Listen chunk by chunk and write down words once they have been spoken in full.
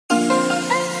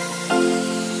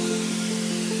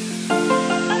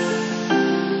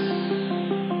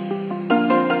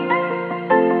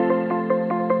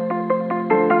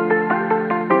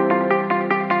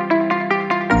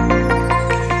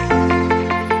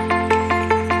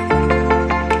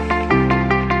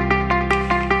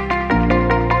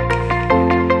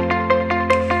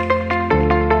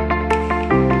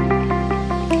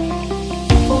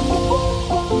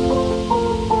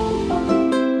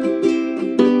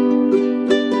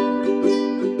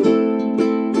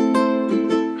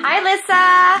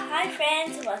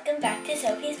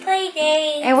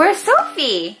Day. And where's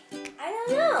Sophie? I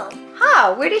don't know.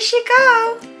 Huh, where did she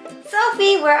go?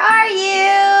 Sophie, where are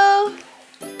you?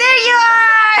 There you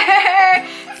are!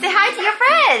 Say hi to your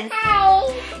friends.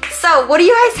 Hi. So, what do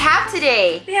you guys have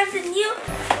today? We have the new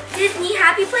Disney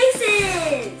Happy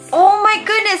Places. Oh my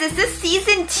goodness, is this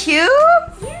season 2?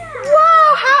 Yeah.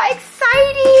 Wow, how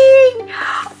exciting!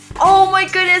 Oh my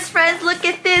goodness, friends, look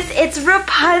at this. It's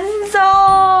Rapunzel.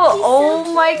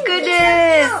 Oh my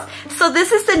goodness. So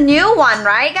this is the new one,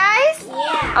 right, guys?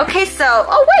 Yeah. Okay, so,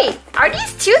 oh wait, are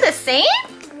these two the same?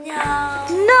 No.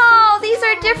 No, these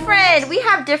are different. We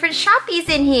have different Shoppies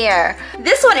in here.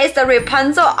 This one is the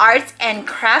Rapunzel Arts and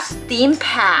Crafts theme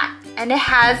pack. And it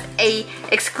has a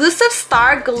exclusive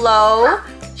Star Glow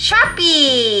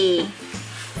Shoppie.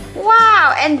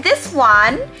 Wow, and this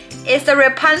one is the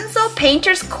Rapunzel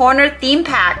Painter's Corner theme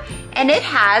pack. And it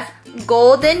has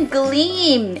golden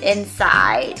gleam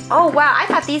inside. Oh wow, I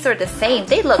thought these were the same.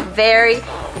 They look very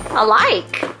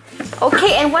alike.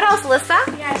 Okay, and what else, Lisa?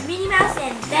 We have Minnie Mouse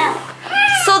and Belle.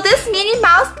 So this Minnie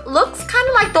Mouse looks kind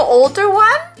of like the older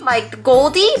one, like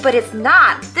Goldie, but it's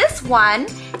not. This one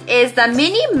is the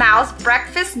Minnie Mouse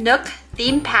Breakfast Nook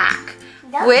theme pack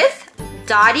with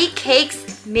Dottie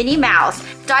Cake's Minnie Mouse.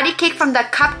 Dottie Cake from the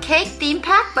Cupcake theme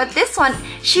pack, but this one,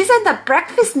 she's in the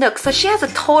Breakfast Nook, so she has a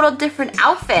total different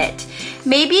outfit.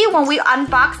 Maybe when we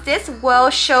unbox this, we'll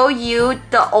show you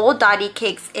the old Dottie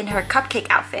Cakes in her cupcake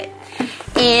outfit.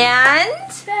 And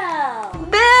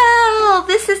Belle!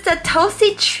 This is the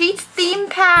Toasty Treats theme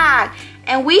pack.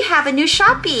 And we have a new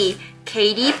Shoppie,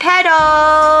 Katie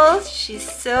Petals. She's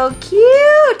so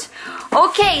cute.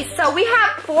 Okay, so we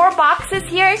have 4 boxes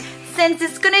here. Since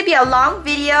it's gonna be a long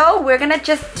video, we're gonna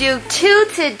just do 2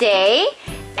 today.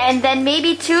 And then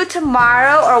maybe 2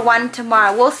 tomorrow or 1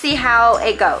 tomorrow. We'll see how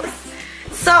it goes.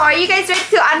 So are you guys ready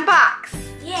to unbox?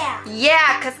 Yeah.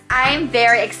 Yeah, because I'm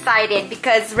very excited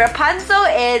because Rapunzel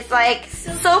is like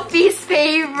Sophie's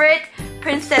favorite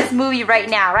princess movie right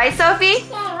now. Right, Sophie?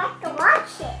 Yeah, I like to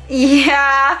watch it.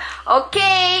 Yeah.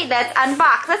 Okay, let's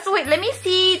unbox. Let me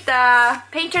see the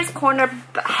Painter's Corner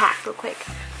hack real quick.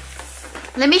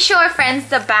 Let me show our friends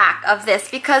the back of this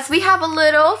because we have a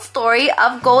little story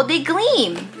of Goldie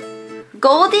Gleam.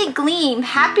 Goldie Gleam,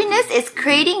 happiness is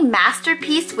creating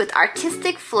masterpiece with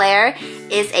artistic flair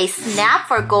is a snap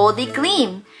for Goldie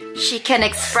Gleam. She can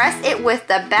express it with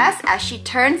the best as she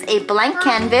turns a blank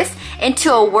canvas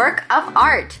into a work of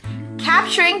art.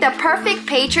 Capturing the perfect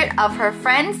portrait of her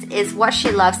friends is what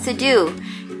she loves to do.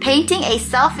 Painting a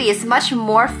selfie is much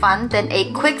more fun than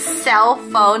a quick cell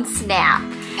phone snap.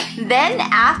 Then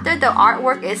after the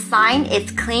artwork is signed,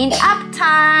 it's clean up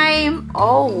time.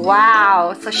 Oh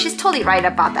wow, so she's totally right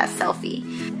about that selfie.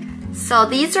 So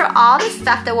these are all the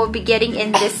stuff that we'll be getting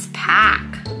in this pack.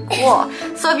 Cool.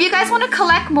 So if you guys want to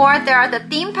collect more, there are the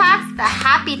theme packs, the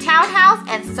Happy Townhouse,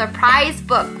 and surprise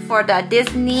book for the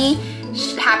Disney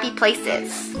Happy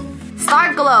Places.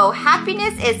 Star Glow,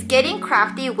 happiness is getting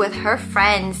crafty with her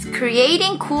friends.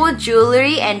 Creating cool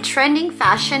jewelry and trending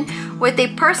fashion with a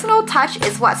personal touch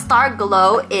is what Star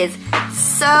Glow is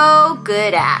so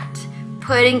good at.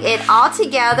 Putting it all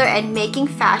together and making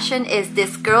fashion is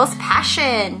this girl's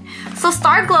passion. So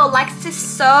Star Glow likes to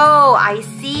sew, I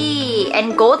see.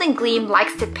 And Golden Gleam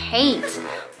likes to paint.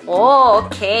 Oh,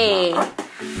 okay.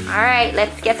 Alright,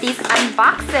 let's get these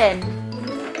unboxing.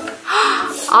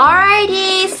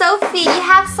 Alrighty, Sophie, you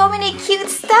have so many cute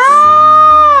stuff!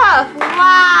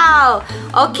 Wow!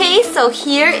 Okay, so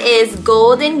here is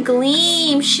Golden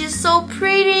Gleam. She's so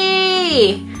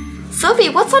pretty! Sophie,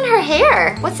 what's on her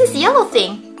hair? What's this yellow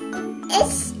thing?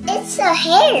 It's her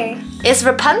hair. It's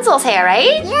Rapunzel's hair,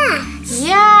 right? Yeah.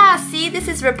 Yeah, see, this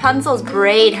is Rapunzel's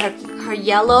braid, her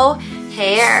yellow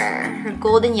hair. Her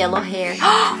golden yellow hair.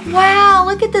 Wow,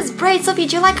 look at this braid. Sophie,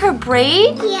 do you like her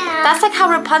braid? Yeah. That's like how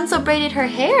Rapunzel braided her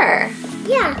hair.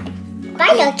 Yeah.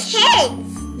 By the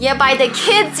kids. Yeah, by the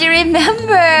kids, you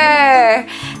remember.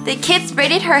 The kids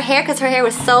braided her hair because her hair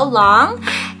was so long.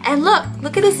 And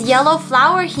look at this yellow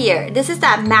flower here. This is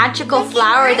that magical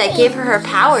flower that gave her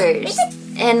powers.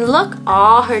 And look,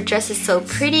 oh, her dress is so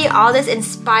pretty. All this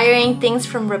inspiring things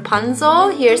from Rapunzel.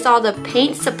 Here's all the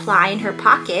paint supply in her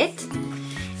pocket.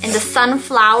 And the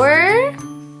sunflower.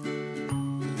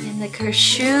 And look, her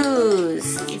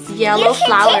shoes. It's yellow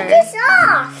flower. You can take this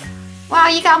off. Wow,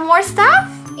 you got more stuff?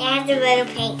 Yeah, the little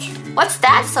paint. What's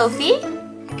that, Sophie?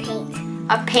 Paint.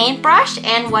 A paintbrush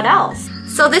and what else?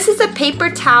 So this is a paper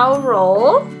towel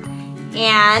roll.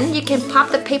 And you can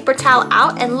pop the paper towel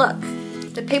out and look.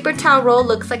 The paper towel roll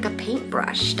looks like a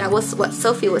paintbrush. That was what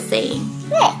Sophie was saying.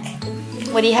 Look.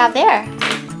 What do you have there?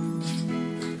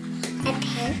 A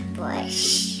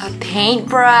paintbrush. A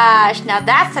paintbrush. Now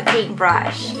that's a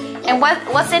paintbrush. And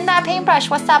what's in that paintbrush?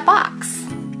 What's that box?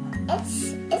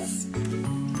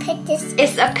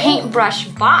 It's a paintbrush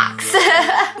box.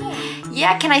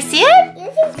 Yeah, can I see it?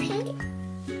 You can paint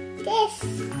this.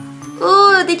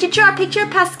 Ooh, did you draw a picture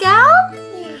of Pascal?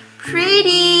 Yeah.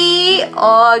 Pretty.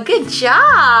 Oh, good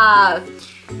job.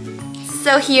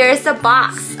 So here's a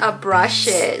box of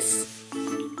brushes.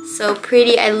 So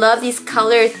pretty. I love these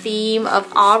color theme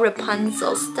of all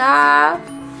Rapunzel stuff.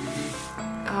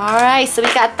 Alright, so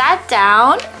we got that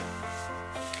down.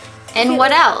 And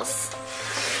what else?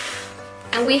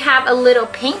 And we have a little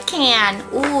paint can.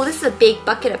 Ooh, this is a big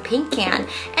bucket of paint can.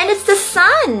 And it's the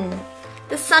sun.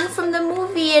 The sun from the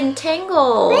movie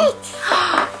Entangled.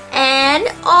 And,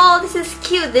 oh, this is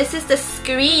cute. This is the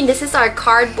screen. This is our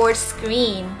cardboard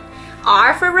screen.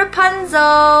 R for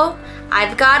Rapunzel.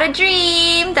 I've got a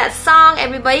dream. That song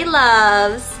everybody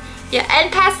loves. Yeah, and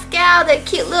Pascal, that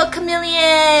cute little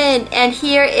chameleon. And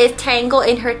here is Tangle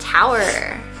in her tower.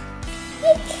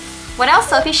 What else,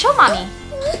 Sophie? Show mommy.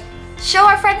 Show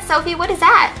our friend Sophie, what is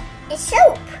that? It's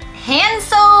soap. Hand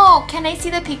soap. Can I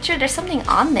see the picture? There's something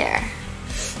on there.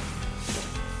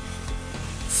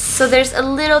 So there's a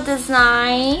little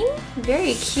design.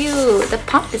 Very cute. The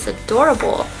pump is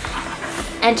adorable.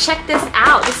 And check this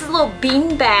out. This is a little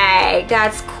bean bag.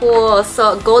 That's cool.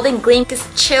 So Golden Gleam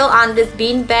just chill on this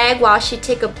bean bag while she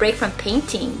take a break from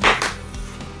painting.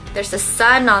 There's the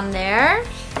sun on there.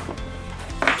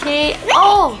 Okay.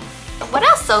 Oh, what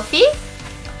else, Sophie?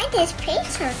 I just paint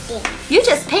something. You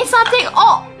just paint something?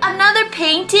 Oh, another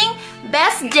painting?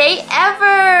 Best day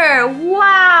ever!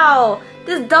 Wow!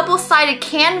 This double-sided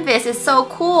canvas is so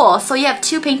cool. So you have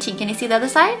two paintings. Can you see the other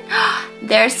side?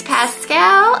 There's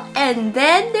Pascal, and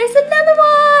then there's another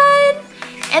one.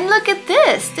 And look at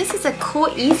this. This is a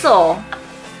cool easel.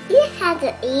 You have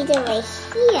the easel right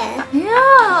here.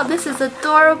 Yeah, this is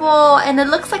adorable. And it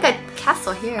looks like a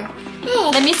castle here.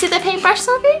 Hey. Let me see the paintbrush,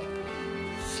 Sophie.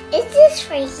 Is this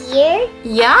for here?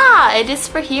 Yeah, it is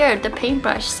for here, the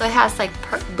paintbrush. So it has like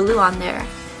blue on there.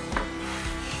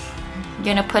 You're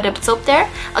gonna put a soap there?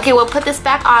 Okay, we'll put this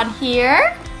back on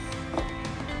here.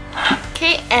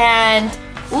 Okay, and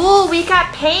ooh, we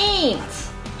got paint.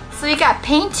 So we got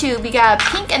paint tube. We got a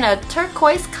pink and a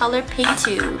turquoise color paint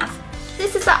tube.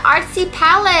 This is an artsy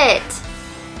palette.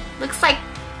 Looks like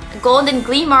Golden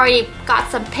Gleam already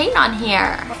got some paint on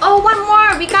here. Oh, one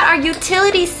more. We got our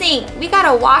utility sink. We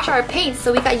gotta wash our paint,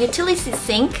 so we got utility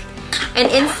sink. And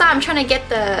inside, I'm trying to get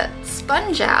the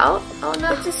sponge out. Oh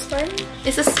no. It's a sponge?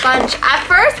 It's a sponge. At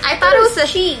first, I thought it was a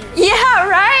cheese. Yeah,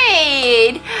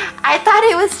 right. I thought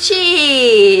it was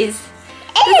cheese.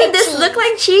 Doesn't this look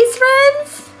like cheese,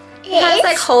 friends? It has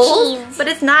like holes, cheese. But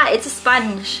it's not. It's a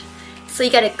sponge. So you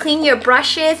gotta clean your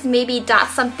brushes, maybe dot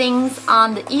some things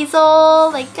on the easel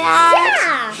like that.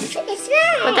 Yeah, it's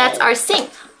right. But that's our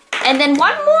sink. And then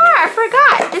one more, I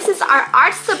forgot. This is our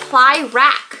art supply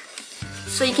rack.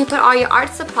 So you can put all your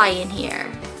art supply in here.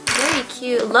 Very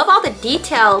cute. Love all the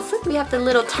details. Look, we have the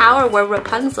little tower where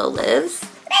Rapunzel lives.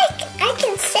 I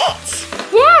can sit.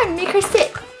 Yeah, make her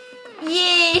sit.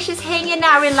 Yay, she's hanging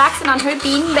out, relaxing on her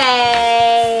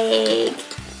beanbag.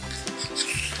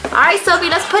 Alright, Sophie,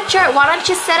 why don't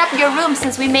you set up your room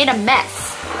since we made a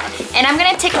mess. And I'm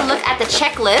gonna take a look at the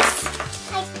checklist.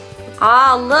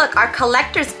 Oh, look, our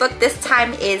collector's book this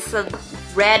time is a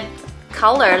red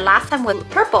color. Last time was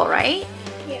purple, right?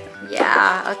 Yeah.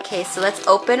 Yeah, okay, so let's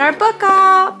open our book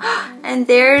up. And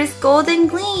there's Golden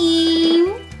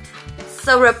Gleam.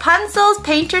 So Rapunzel's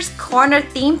Painter's Corner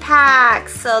theme pack.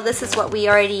 So this is what we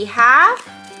already have.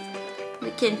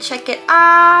 We can check it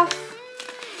off.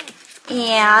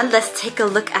 And let's take a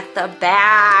look at the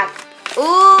back.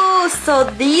 Ooh, so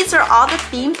these are all the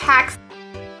theme packs.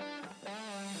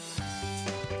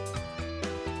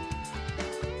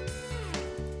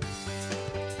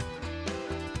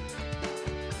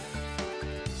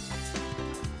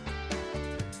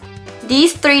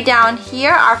 These three down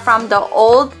here are from the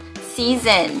old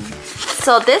season.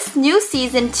 So this new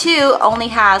season 2 only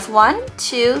has 1,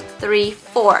 2, 3,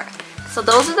 4. So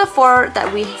those are the 4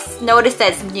 that we noticed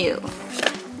as new.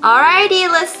 Alrighty,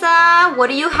 Alyssa, what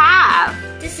do you have?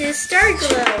 This is Star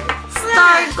Glow.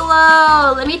 Star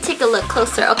Glow. Let me take a look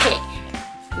closer. Okay.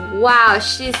 Wow,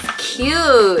 she's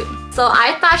cute. So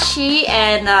I thought she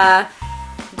and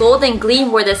Golden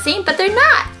Gleam were the same, but they're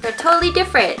not. They're totally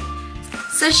different.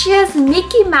 So she has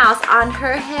Mickey Mouse on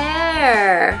her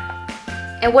hair.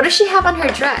 And what does she have on her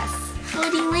dress?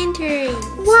 Floating lanterns.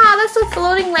 Wow, that's a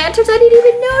floating lanterns. I didn't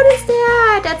even notice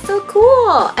that. That's so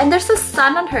cool. And there's a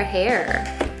sun on her hair.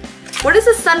 What does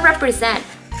the sun represent?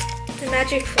 The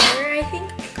magic flower, I think.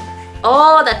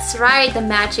 Oh, that's right, the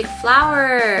magic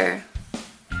flower.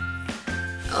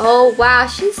 Oh wow,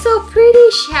 she's so pretty.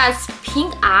 She has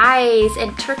pink eyes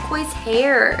and turquoise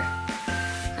hair.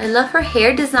 I love her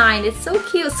hair design. It's so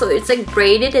cute. So it's like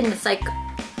braided and it's like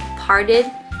parted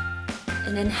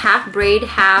and then half braid,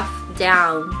 half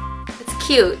down. It's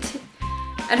cute.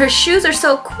 And her shoes are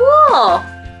so cool.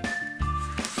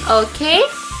 Okay.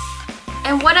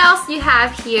 And what else do you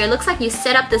have here? Looks like you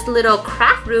set up this little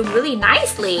craft room really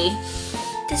nicely.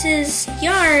 This is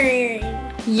yarn.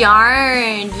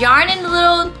 Yarn and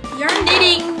little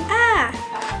knitting.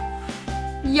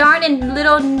 Yarn and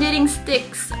little knitting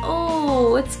sticks.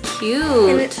 Oh, it's cute.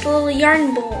 And it's a little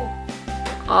yarn bowl.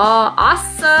 Oh,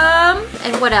 awesome.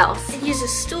 And what else? It uses a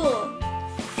stool.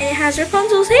 And it has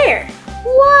Rapunzel's hair.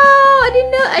 Wow, I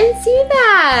didn't see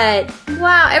that.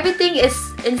 Wow, everything is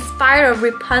inspired of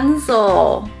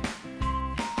Rapunzel.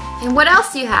 And what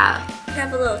else do you have? We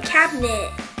have a little cabinet.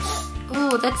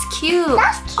 Oh, that's cute.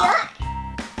 That's cute.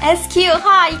 That's cute,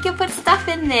 huh? You can put stuff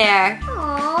in there.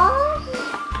 Aww.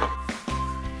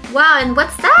 Wow, and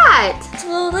what's that? It's a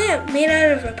little lamp made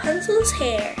out of Rapunzel's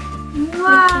hair.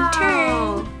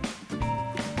 Wow.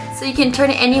 So you can turn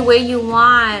it any way you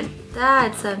want.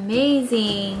 That's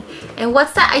amazing. And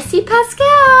what's that? I see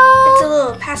Pascal. It's a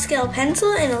little Pascal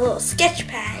pencil and a little sketch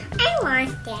pad. I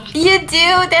want that. You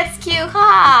do? That's cute,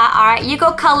 huh? Alright, you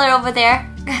go color over there.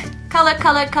 Color,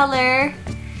 color, color.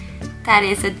 That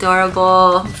is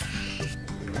adorable.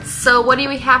 So what do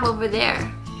we have over there?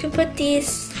 You can put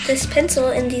this pencil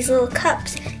in these little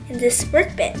cups in this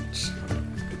workbench.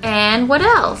 And what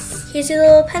else? Here's a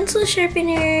little pencil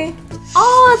sharpener.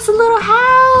 Oh, it's a little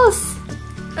house.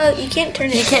 Oh, you can't turn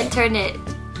it. You can't turn it.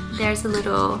 There's a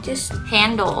little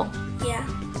handle. Yeah.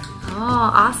 Oh,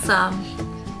 awesome.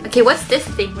 Okay, what's this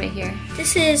thing right here?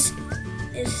 This is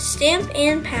a stamp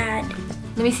and pad.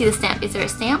 Let me see the stamp. Is there a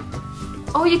stamp?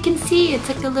 Oh, you can see it's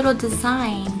like a little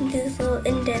design. There's a little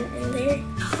indent in there.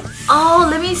 Oh,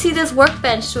 let me see this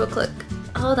workbench real quick.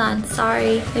 Hold on,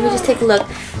 sorry. Let me just take a look.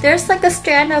 There's like a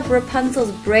strand of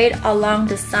Rapunzel's braid along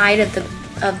the side of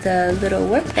the little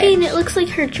workbench. Hey, and it looks like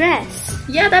her dress.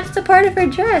 Yeah, that's the part of her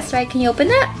dress, right? Can you open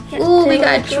that? Yep, Ooh, we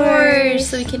got drawers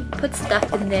so we can put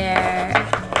stuff in there.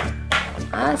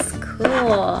 That's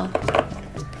cool.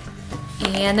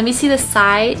 And let me see the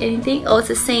side. Anything? Oh, it's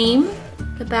the same.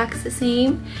 The back's the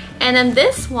same. And then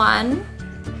this one.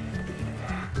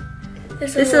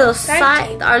 This little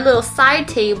side, our little side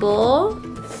table.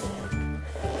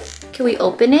 Can we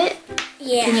open it?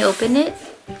 Yeah. Can you open it?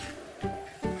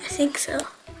 I think so.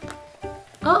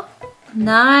 Oh,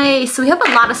 nice. So we have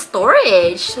a lot of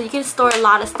storage. So you can store a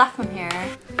lot of stuff from here.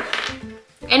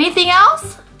 Anything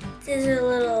else? There's a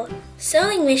little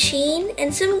sewing machine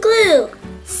and some glue.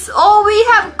 Oh, we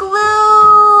have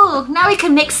glue. Now we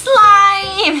can make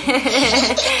slime.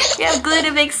 We have glue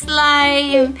to make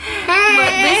slime.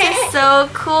 But this is so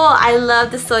cool. I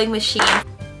love the sewing machine.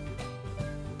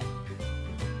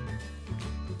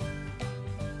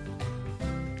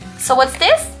 So what's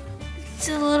this? It's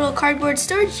a little cardboard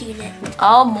storage unit.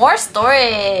 Oh, more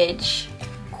storage.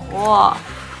 Cool.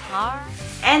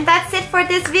 And that's it for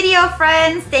this video,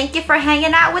 friends. Thank you for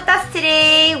hanging out with us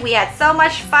today. We had so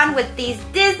much fun with these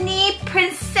Disney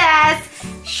Princess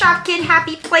Shopkins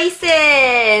Happy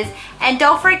Places. And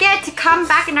don't forget to come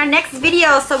back in our next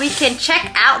video so we can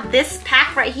check out this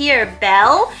pack right here.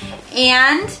 Belle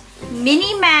and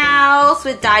Minnie Mouse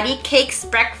with Daddy Cake's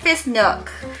Breakfast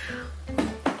Nook.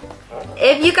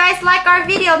 If you guys like our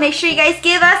video, make sure you guys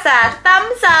give us a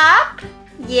thumbs up.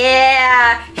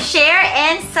 Yeah, share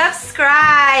and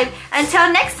subscribe.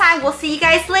 Until next time, we'll see you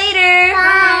guys later.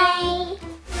 Bye.